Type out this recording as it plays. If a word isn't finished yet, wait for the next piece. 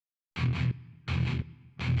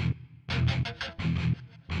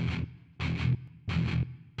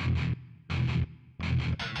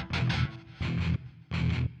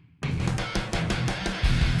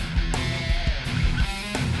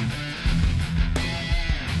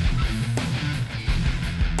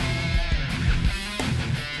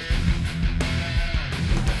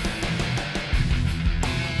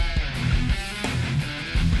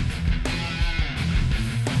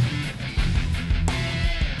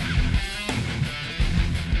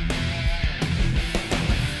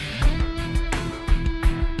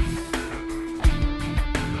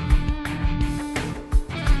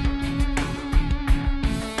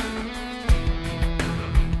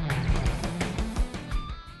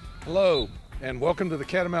Hello, and welcome to the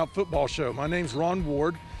Catamount Football Show. My name's Ron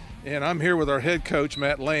Ward, and I'm here with our head coach,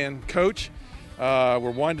 Matt Land. Coach,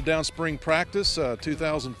 we're winding down spring practice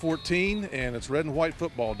 2014, and it's red and white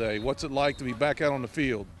football day. What's it like to be back out on the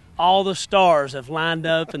field? All the stars have lined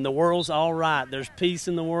up and the world's all right. There's peace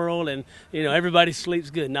in the world, and everybody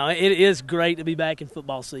sleeps good. Now, it is great to be back in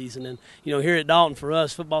football season, and here at Dalton, for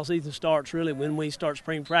us, football season starts really when we start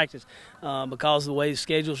spring practice because of the way the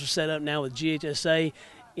schedules are set up now with GHSA.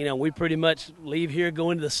 We pretty much leave here, go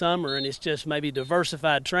into the summer, and it's just maybe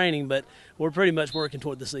diversified training, but we're pretty much working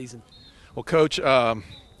toward the season. Well, Coach,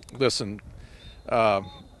 listen,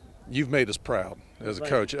 you've made us proud as a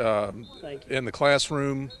coach. In the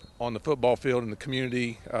classroom, on the football field, in the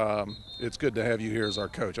community, it's good to have you here as our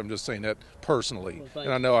coach. I'm just saying that personally. Well,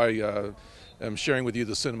 and I know I am sharing with you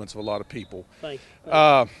the sentiments of a lot of people. Thank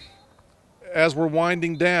you. As we're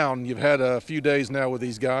winding down, you've had a few days now with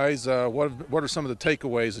these guys. What are some of the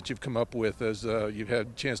takeaways that you've come up with as you've had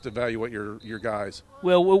a chance to evaluate your guys?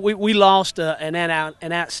 Well, we lost an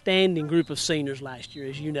outstanding group of seniors last year,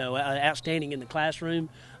 as you know, outstanding in the classroom,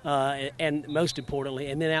 and most importantly,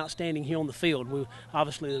 and then outstanding here on the field. We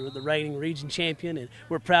obviously the reigning region champion, and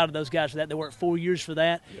we're proud of those guys for that. They worked 4 years for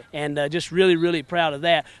that, and just really, really proud of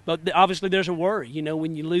that. But obviously there's a worry,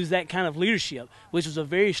 when you lose that kind of leadership, which was a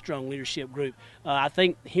very strong leadership group. I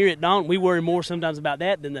think here at Dalton we worry more sometimes about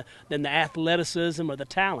that than the athleticism or the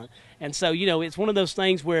talent. And so, it's one of those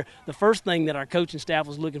things where the first thing that our coaching staff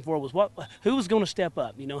was looking for was who was going to step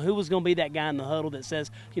up, who was going to be that guy in the huddle that says,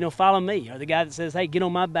 follow me, or the guy that says, hey, get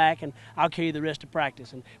on my back and I'll carry the rest of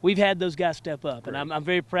practice. And we've had those guys step up, and I'm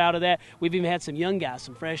very proud of that. We've even had some young guys,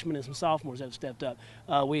 some freshmen and some sophomores that have stepped up.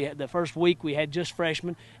 The first week we had just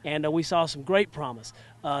freshmen, and we saw some great promise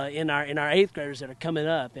in our eighth graders that are coming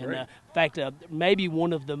up. And in fact, maybe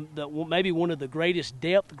one of the greatest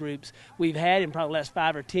depth groups we've had in probably the last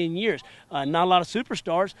 5 or 10 years. Not a lot of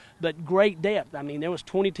superstars, but great depth. I mean, there was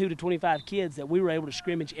 22 to 25 kids that we were able to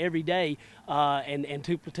scrimmage every day and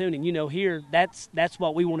two platoon. And here that's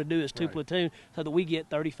what we want to do is two platoon, so that we get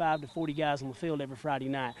 35 to 40 guys on the field every Friday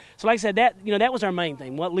night. So like I said, that was our main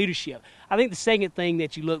thing. What leadership? I think the second thing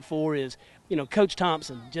that you look for is Coach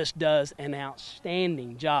Thompson just does an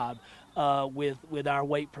outstanding job with our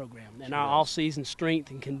weight program and our off-season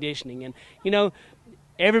strength and conditioning. And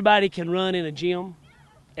everybody can run in a gym.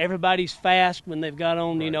 Everybody's fast when they've got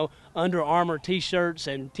on, Under Armour T-shirts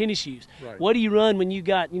and tennis shoes. Right. What do you run when you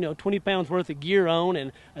got, 20 pounds worth of gear on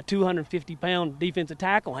and a 250-pound defensive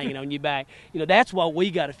tackle hanging on your back? That's what we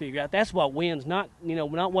got to figure out. That's what wins, not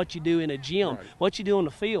what you do in a gym, what you do on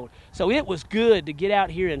the field. So it was good to get out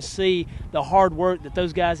here and see the hard work that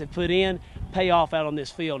those guys have put in pay off out on this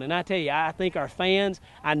field. And I tell you, I think our fans,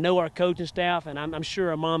 I know our coaching staff, and I'm sure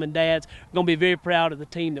our mom and dads are going to be very proud of the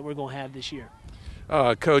team that we're going to have this year.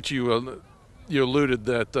 Coach, you alluded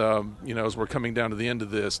that, as we're coming down to the end of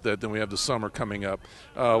this, that then we have the summer coming up.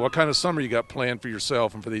 What kind of summer you got planned for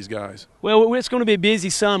yourself and for these guys? Well, it's going to be a busy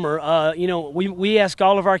summer. We ask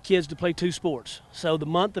all of our kids to play 2 sports. So the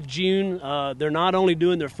month of June, they're not only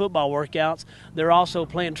doing their football workouts, they're also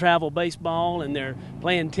playing travel baseball, and they're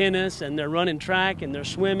playing tennis, and they're running track, and they're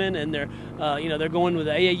swimming, and they're going with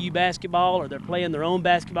the AAU basketball, or they're playing their own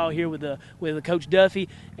basketball here with Coach Duffy.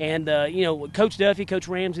 And Coach Duffy, Coach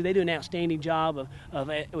Ramsey, they do an outstanding job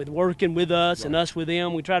with working with us and us with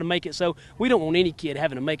them. We try to make it so we don't want any kid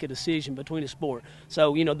having to make a decision between a sport.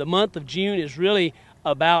 So the month of June is really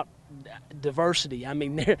about diversity. I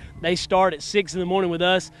mean, they start at 6 in the morning with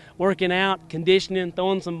us working out, conditioning,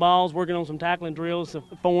 throwing some balls, working on some tackling drills,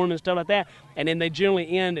 form and stuff like that, and then they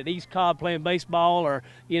generally end at East Cobb playing baseball or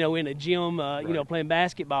in a gym playing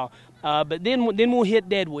basketball. But then we'll hit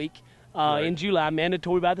dead week. In July,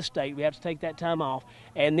 mandatory by the state. We have to take that time off.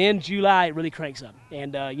 And then July, it really cranks up.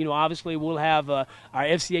 And, obviously we'll have our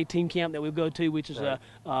FCA team camp that we'll go to, which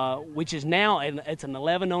is now, and it's an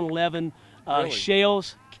 11-on-11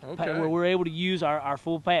 shells, where we're able to use our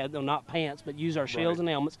full pants, not pants, but use our shells and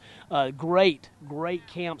helmets. Great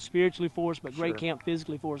camp spiritually for us, but great camp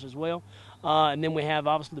physically for us as well. And then we have,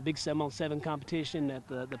 obviously, the big 7-on-7 competition that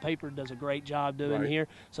the paper does a great job doing here.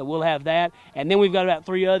 So we'll have that. And then we've got about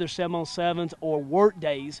 3 other 7-on-7s or work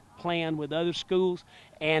days planned with other schools.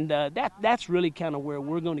 And that's really kind of where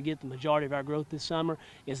we're going to get the majority of our growth this summer,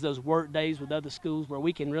 is those work days with other schools where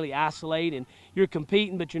we can really isolate, and you're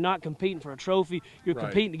competing, but you're not competing for a trophy. You're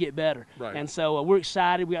competing to get better. And so we're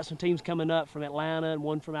excited. We got some teams coming up from Atlanta, and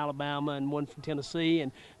one from Alabama, and one from Tennessee,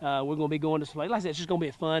 and we're going to be going to some places. Like I said, it's just going to be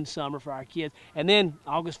a fun summer for our kids. And then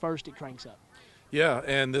August 1st, it cranks up. Yeah,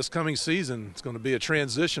 and this coming season, it's going to be a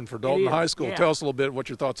transition for Dalton High School. Yeah. Tell us a little bit what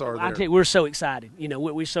your thoughts are there. I tell you, we're so excited. You know,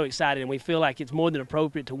 we're so excited, and we feel like it's more than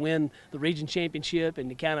appropriate to win the region championship and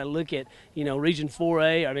to kind of look at, you know, Region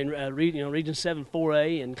 4A, Region 7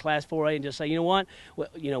 4A and Class 4A, and just say, you know what,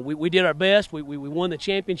 we did our best. We won the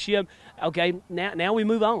championship. Okay, now we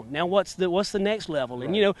move on. Now what's the next level? Right.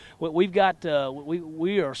 And you know, we've got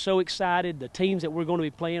we are so excited. The teams that we're going to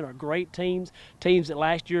be playing are great teams. Teams that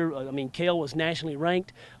last year, Kell was nationally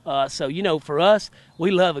ranked. So, you know, for us,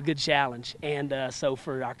 we love a good challenge. And so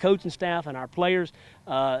for our coaching staff and our players,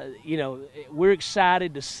 you know, we're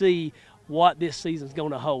excited to see what this season's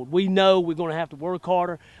going to hold. We know we're going to have to work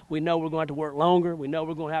harder. We know we're going to have to work longer. We know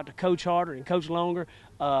we're going to have to coach harder and coach longer.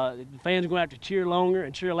 The fans are going to have to cheer longer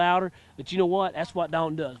and cheer louder. But you know what? That's what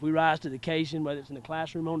Dalton does. We rise to the occasion, whether it's in the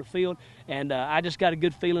classroom or on the field. And I just got a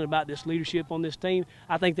good feeling about this leadership on this team.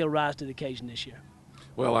 I think they'll rise to the occasion this year.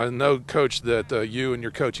 Well, I know, Coach, that you and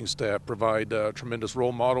your coaching staff provide tremendous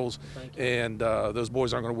role models, and those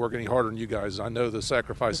boys aren't going to work any harder than you guys. I know the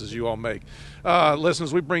sacrifices you all make. Listen,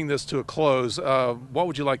 as we bring this to a close, what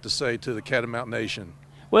would you like to say to the Catamount Nation?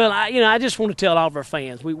 Well, I just want to tell all of our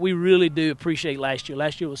fans, we really do appreciate last year.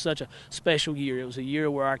 Last year was such a special year. It was a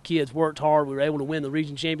year where our kids worked hard. We were able to win the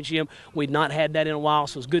region championship. We'd not had that in a while,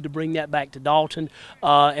 so it's good to bring that back to Dalton.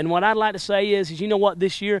 And what I'd like to say is you know what,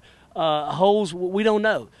 this year holds, we don't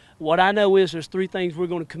know. What I know is there's three things we're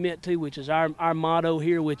going to commit to, which is our motto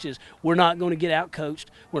here, which is we're not going to get out-coached,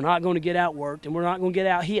 we're not going to get outworked, and we're not going to get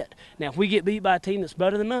out-hit. Now, if we get beat by a team that's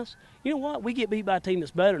better than us, you know what? We get beat by a team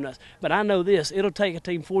that's better than us. But I know this, it'll take a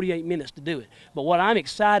team 48 minutes to do it. But what I'm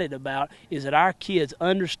excited about is that our kids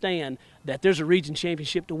understand that there's a region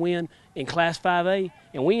championship to win in Class 5A,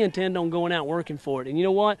 and we intend on going out working for it. And you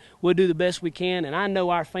know what? We'll do the best we can, and I know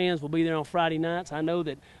our fans will be there on Friday nights. I know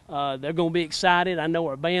that they're going to be excited. I know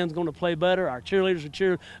our band's going to play better. Our cheerleaders will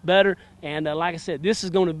cheer better. And like I said, this is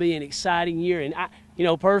going to be an exciting year.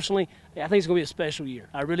 And personally, I think it's going to be a special year.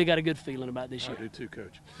 I really got a good feeling about this year. I do too,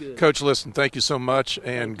 Coach. Good. Coach, listen, thank you so much,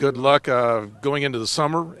 and good luck going into the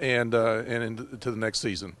summer and into the next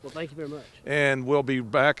season. Well, thank you very much. And we'll be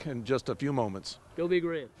back in just a few moments. Go Big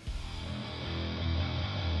Red.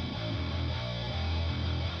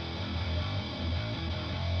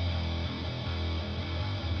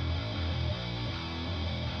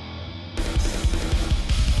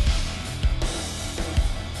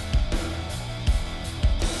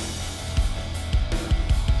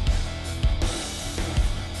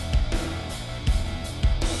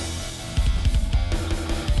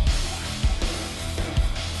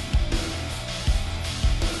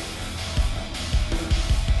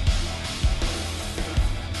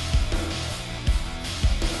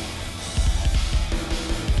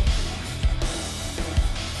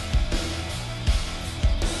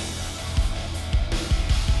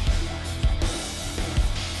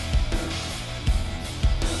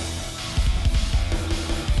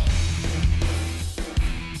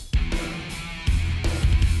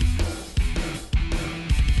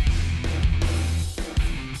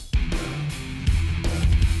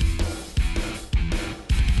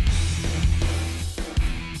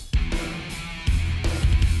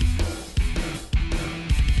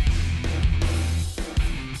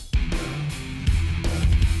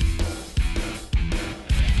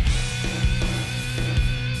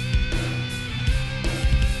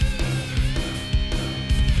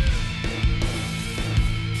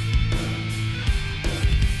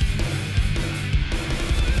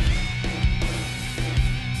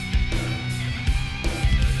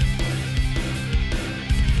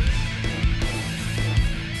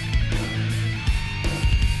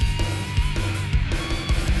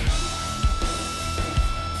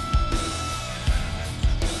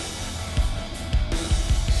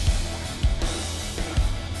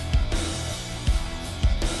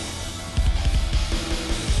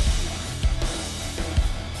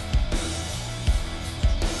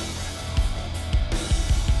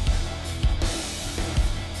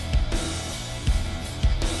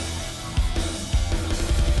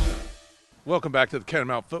 Welcome back to the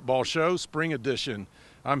Catamount Football Show, Spring Edition.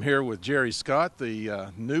 I'm here with Jerry Scott,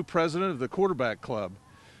 the new president of the Quarterback Club.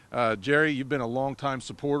 Jerry, you've been a longtime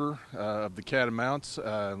supporter of the Catamounts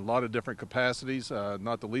in a lot of different capacities,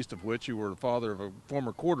 not the least of which you were the father of a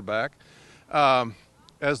former quarterback.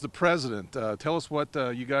 As the president, tell us what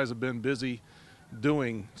you guys have been busy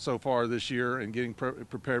doing so far this year and getting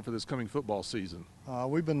prepared for this coming football season.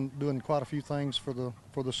 We've been doing quite a few things for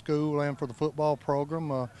the school and for the football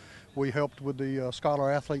program. We helped with the Scholar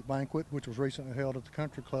Athlete Banquet, which was recently held at the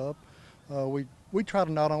Country Club. We try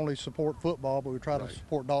to not only support football, but we try to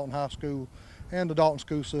support Dalton High School and the Dalton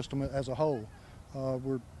school system as a whole.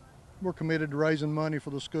 We're committed to raising money for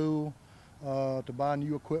the school, to buy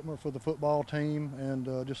new equipment for the football team,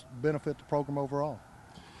 and just benefit the program overall.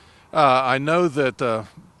 I know that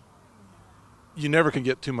you never can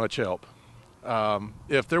get too much help.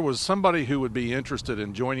 If there was somebody who would be interested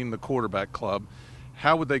in joining the quarterback club,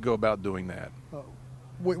 how would they go about doing that?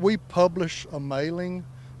 We publish a mailing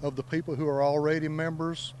of the people who are already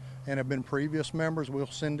members and have been previous members. We'll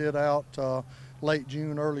send it out late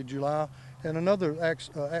June, early July. And another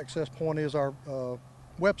access point is our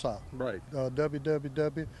website, Right.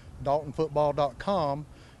 www.daltonfootball.com,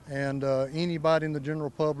 and anybody in the general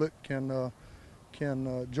public can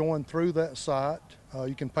join through that site.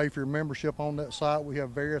 You can pay for your membership on that site. We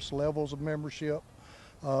have various levels of membership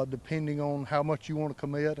depending on how much you want to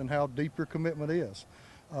commit and how deep your commitment is.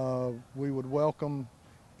 We would welcome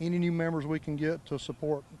any new members we can get to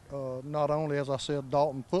support not only, as I said,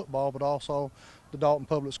 Dalton football, but also the Dalton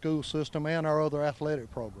Public School System and our other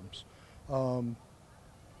athletic programs.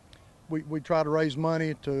 We try to raise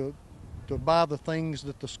money to buy the things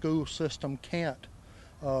that the school system can't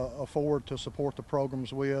afford to support the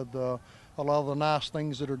programs with, a lot of the nice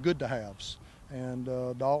things that are good to haves. And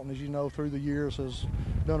Dalton, as you know, through the years has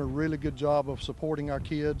done a really good job of supporting our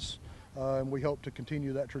kids, and we hope to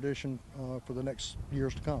continue that tradition for the next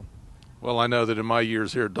years to come. Well, I know that in my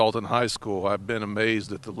years here at Dalton High School, I've been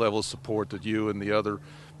amazed at the level of support that you and the other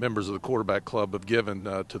members of the quarterback club have given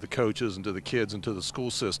to the coaches and to the kids and to the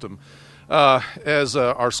school system. As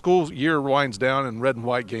our school year winds down and red and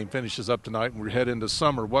white game finishes up tonight and we head into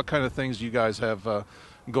summer, what kind of things do you guys have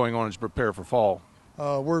going on as you prepare for fall?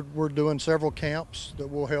 We're doing several camps that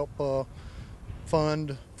will help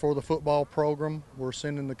fund for the football program. We're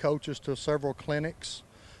sending the coaches to several clinics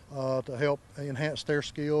to help enhance their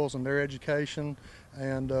skills and their education.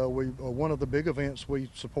 And one of the big events we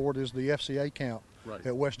support is the FCA camp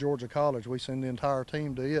at West Georgia College. We send the entire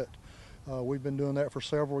team to it. We've been doing that for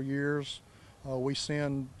several years. We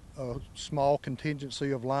send a small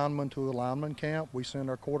contingency of linemen to a lineman camp. We send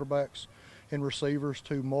our quarterbacks and receivers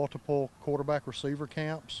to multiple quarterback receiver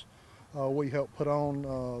camps. We help put on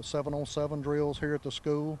 7-on-7 drills here at the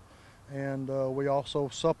school, and we also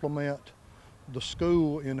supplement the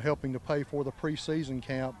school in helping to pay for the preseason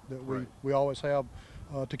camp that we always have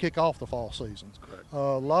to kick off the fall season. A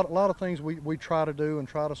lot of things we try to do and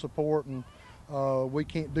try to support, and we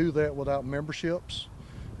can't do that without memberships.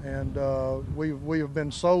 And we have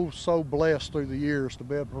been so blessed through the years to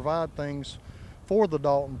be able to provide things for the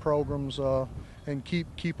Dalton programs and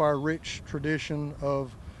keep our rich tradition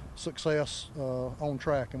of success on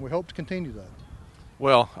track, and we hope to continue that.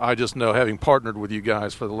 Well, I just know, having partnered with you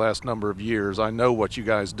guys for the last number of years, I know what you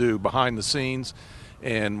guys do behind the scenes,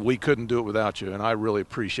 and we couldn't do it without you, and I really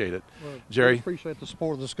appreciate it. Well, Jerry? We appreciate the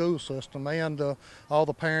support of the school system and all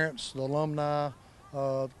the parents, the alumni,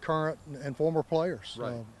 current and former players.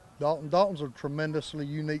 Right. Dalton's a tremendously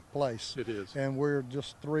unique place. It is. And we're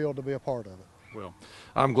just thrilled to be a part of it. Well,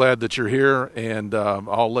 I'm glad that you're here, and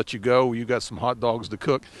I'll let you go. You got some hot dogs to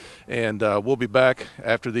cook, and we'll be back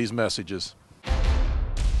after these messages.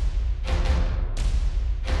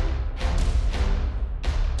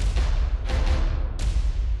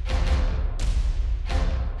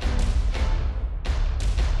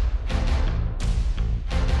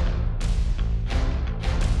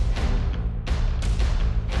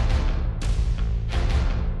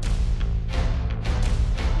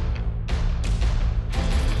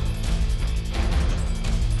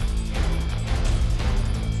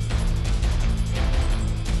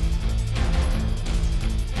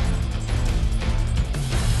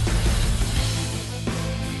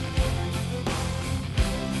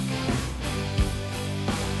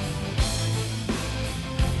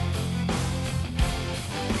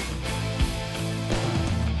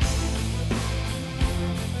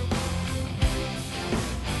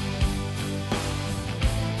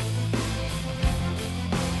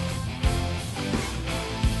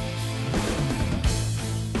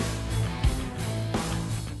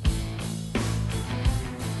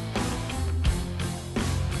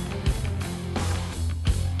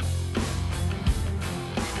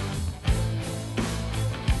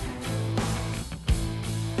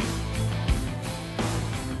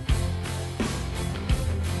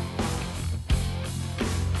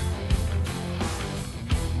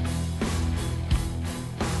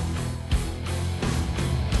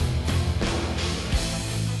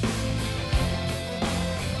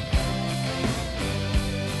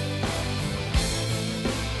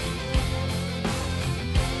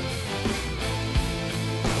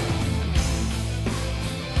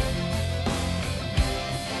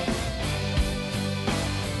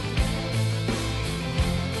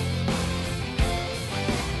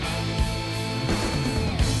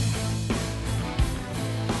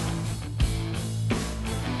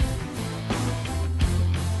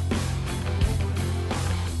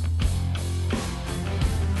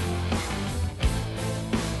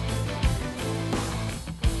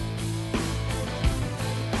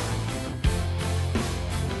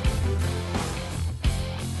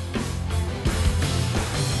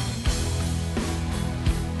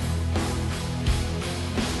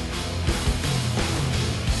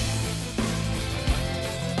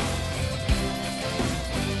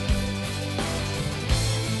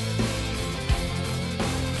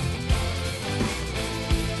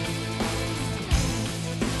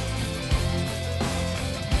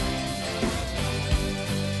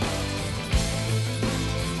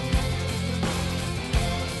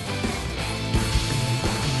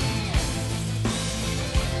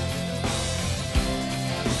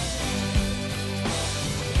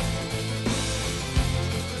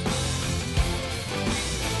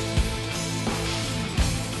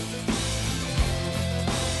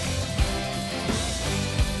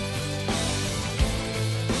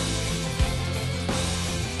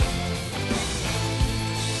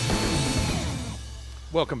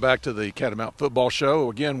 Welcome back to the Catamount Football Show.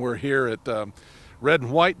 Again, we're here at Red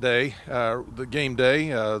and White Day, the game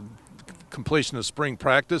day, completion of spring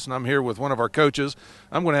practice, and I'm here with one of our coaches.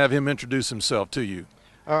 I'm going to have him introduce himself to you.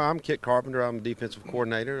 I'm Kit Carpenter. I'm the defensive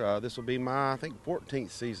coordinator. This will be my, I think,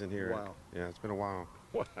 14th season here. Wow. Yeah, it's been a while.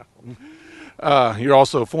 Wow. You're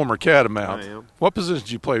also a former Catamount. I am. What position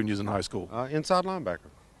did you play when you was in high school? Inside linebacker.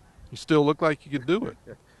 You still look like you could do it.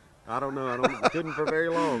 I don't know. Couldn't for very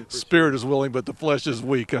long. Spirit is willing, but the flesh is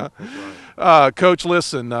weak, huh? That's right. Coach,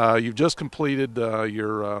 listen, you've just completed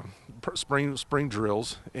your spring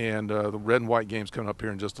drills, and the red and white game's coming up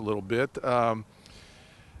here in just a little bit.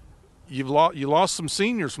 You lost some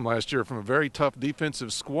seniors from last year from a very tough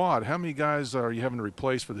defensive squad. How many guys are you having to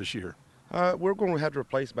replace for this year? We're going to have to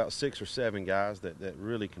replace about 6 or 7 guys that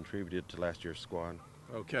really contributed to last year's squad.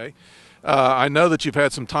 Okay. I know that you've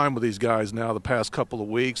had some time with these guys now the past couple of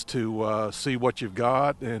weeks to see what you've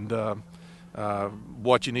got and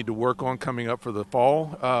what you need to work on coming up for the fall.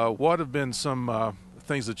 What have been some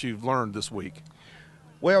things that you've learned this week?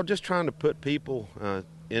 Well, just trying to put people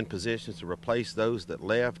in positions to replace those that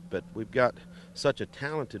left, but we've got such a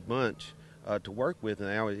talented bunch to work with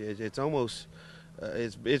now. It's almost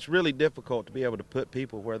it's really difficult to be able to put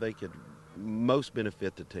people where they could most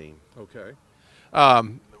benefit the team. Okay.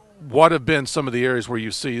 What have been some of the areas where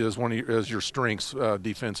you see as your strengths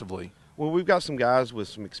defensively? Well, we've got some guys with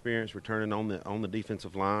some experience returning on the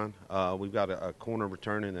defensive line. We've got a corner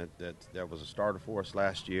returning that was a starter for us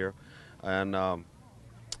last year, and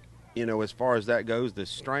as far as that goes, the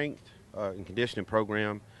strength and conditioning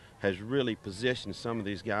program has really positioned some of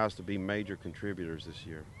these guys to be major contributors this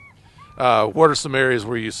year. What are some areas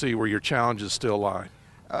where you see where your challenges still lie?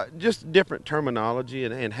 Just different terminology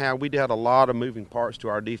and how we had a lot of moving parts to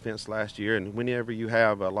our defense last year, and whenever you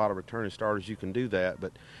have a lot of returning starters, you can do that.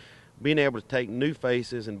 But being able to take new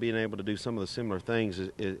faces and being able to do some of the similar things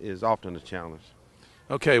is often a challenge.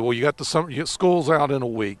 Okay, well, you got school's out in a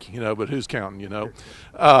week, but who's counting,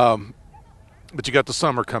 But you got the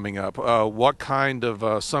summer coming up. What kind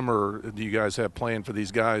of summer do you guys have planned for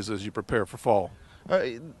these guys as you prepare for fall?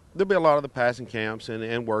 There'll be a lot of the passing camps and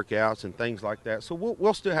workouts and things like that. So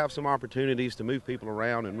we'll still have some opportunities to move people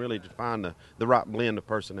around and really to find the right blend of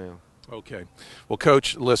personnel. Okay. Well,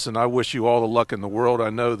 Coach, listen, I wish you all the luck in the world. I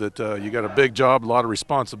know that you got a big job, a lot of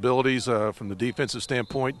responsibilities from the defensive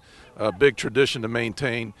standpoint, a big tradition to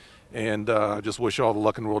maintain, and I just wish you all the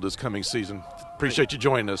luck in the world this coming season. Appreciate you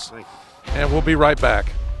joining us. Thank you. And we'll be right back.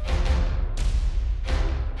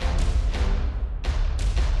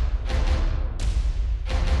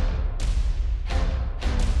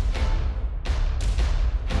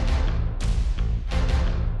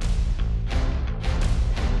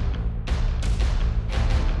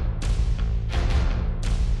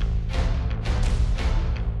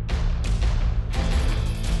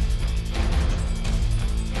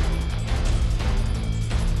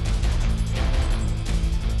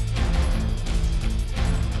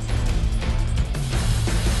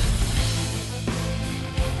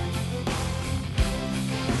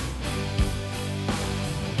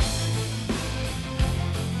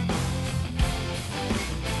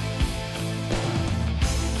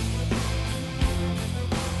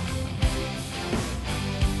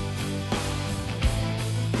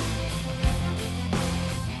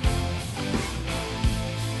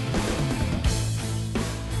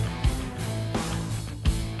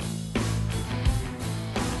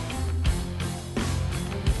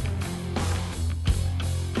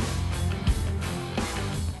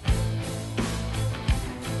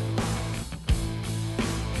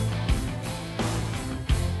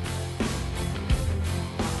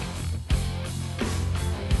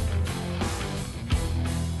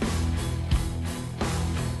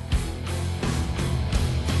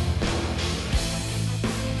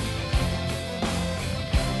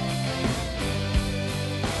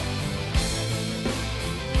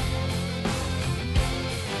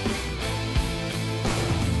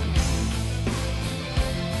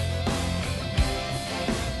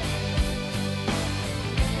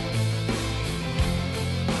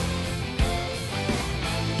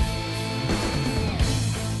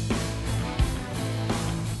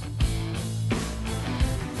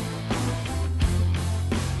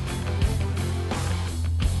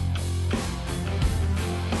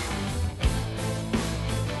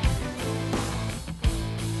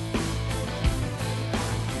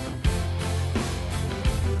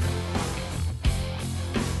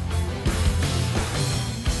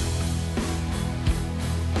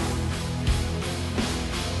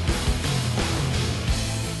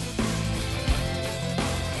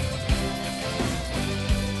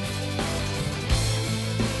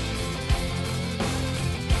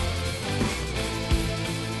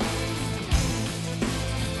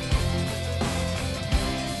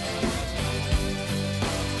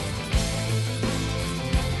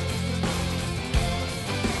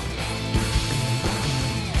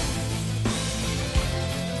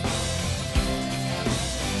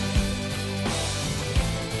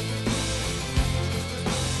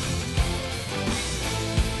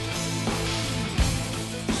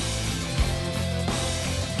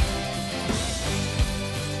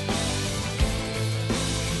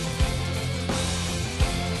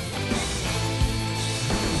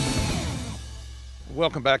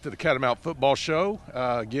 Welcome back to the Catamount Football Show.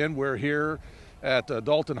 Again, we're here at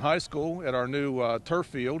Dalton High School at our new turf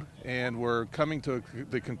field, and we're coming to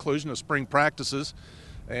the conclusion of spring practices.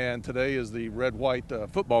 And today is the red-white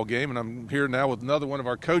football game, and I'm here now with another one of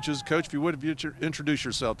our coaches. Coach, if you would, introduce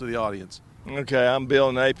yourself to the audience. Okay, I'm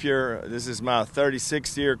Bill Napier. This is my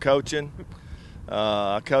 36th year coaching.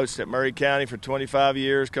 I coached at Murray County for 25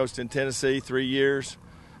 years, coached in Tennessee 3 years.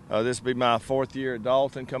 This will be my 4th year at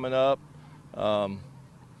Dalton coming up.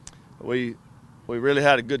 We really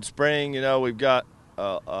had a good spring. You know, we've got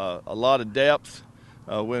a lot of depth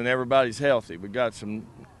when everybody's healthy. We've got some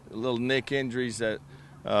little nick injuries that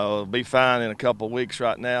will be fine in a couple of weeks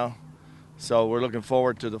right now. So we're looking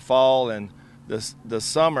forward to the fall, and the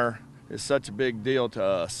summer is such a big deal to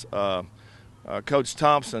us. Coach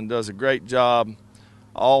Thompson does a great job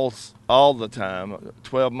all the time,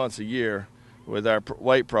 12 months a year, with our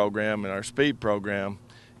weight program and our speed program,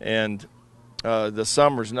 and the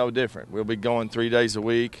summer's no different. We'll be going 3 days a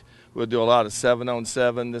week. We'll do a lot of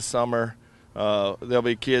 7-on-7 this summer. There'll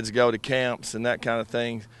be kids go to camps and that kind of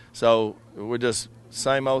thing. So we're just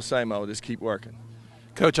same old, just keep working.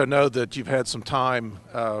 Coach, I know that you've had some time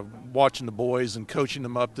watching the boys and coaching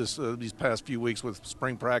them up these past few weeks with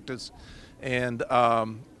spring practice. And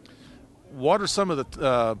what are some of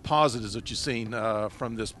the positives that you've seen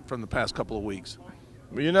from the past couple of weeks?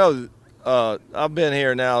 Well, you know, I've been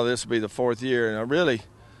here now. This will be the 4th year, and I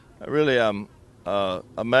really am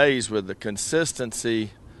amazed with the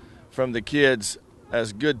consistency from the kids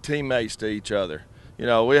as good teammates to each other. You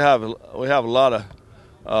know, we have a lot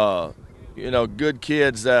of good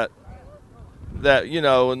kids that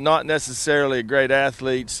not necessarily great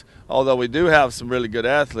athletes, although we do have some really good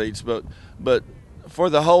athletes, but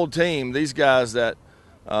for the whole team, these guys that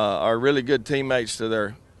are really good teammates to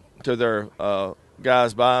their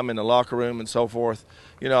guys by them in the locker room and so forth,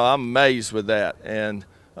 you know, I'm amazed with that. And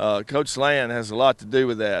Coach Land has a lot to do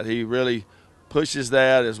with that. He really pushes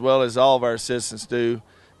that as well as all of our assistants do.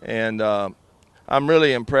 And I'm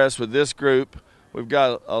really impressed with this group. We've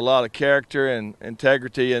got a lot of character and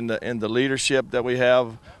integrity in the leadership that we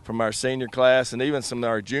have from our senior class, and even some of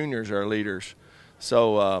our juniors are leaders.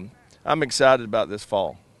 So I'm excited about this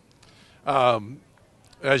fall.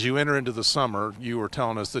 As you enter into the summer, you were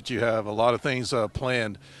telling us that you have a lot of things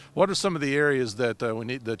planned. What are some of the areas that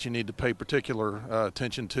you need to pay particular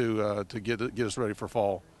attention to get us ready for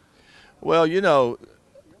fall? Well, you know,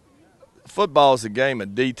 football is a game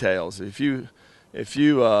of details. If you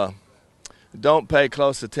don't pay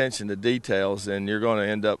close attention to details, then you're going to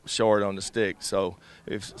end up short on the stick. So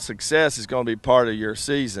if success is going to be part of your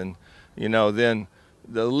season, you know, then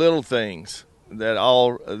the little things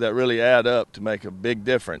that really add up to make a big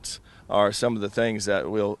difference are some of the things that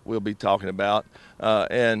we'll be talking about.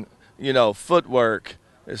 And, you know, footwork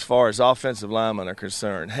as far as offensive linemen are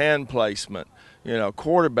concerned, hand placement, you know,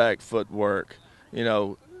 quarterback footwork, you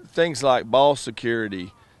know, things like ball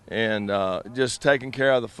security and just taking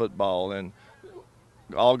care of the football, and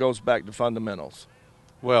all goes back to fundamentals.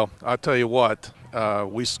 Well, I'll tell you what,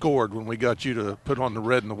 we scored when we got you to put on the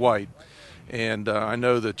red and the white. And I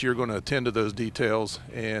know that you're going to attend to those details,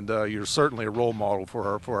 and you're certainly a role model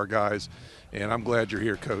for our guys. And I'm glad you're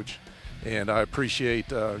here, Coach. And I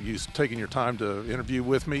appreciate you taking your time to interview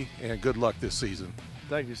with me, and good luck this season.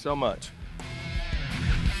 Thank you so much.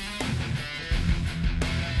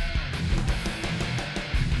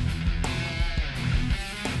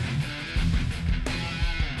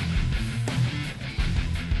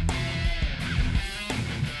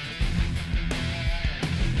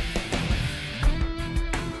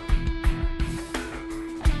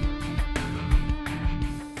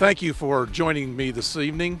 Thank you for joining me this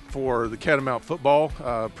evening for the Catamount Football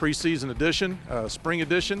preseason edition, spring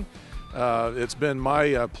edition. It's been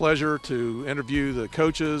my pleasure to interview the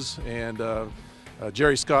coaches and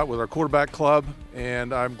Jerry Scott with our quarterback club,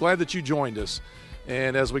 and I'm glad that you joined us.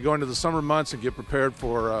 And as we go into the summer months and get prepared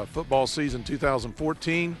for football season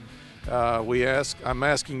 2014, I'm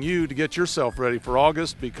asking you to get yourself ready for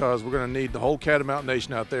August, because we're going to need the whole Catamount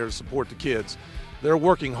Nation out there to support the kids. They're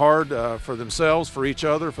working hard for themselves, for each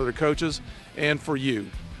other, for their coaches, and for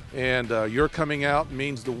you. And your coming out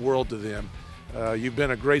means the world to them. You've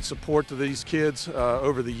been a great support to these kids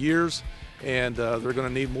over the years, and they're going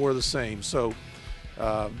to need more of the same. So,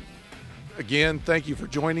 again, thank you for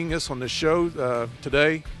joining us on this show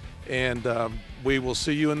today, and we will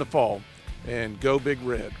see you in the fall. And go Big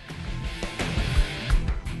Red.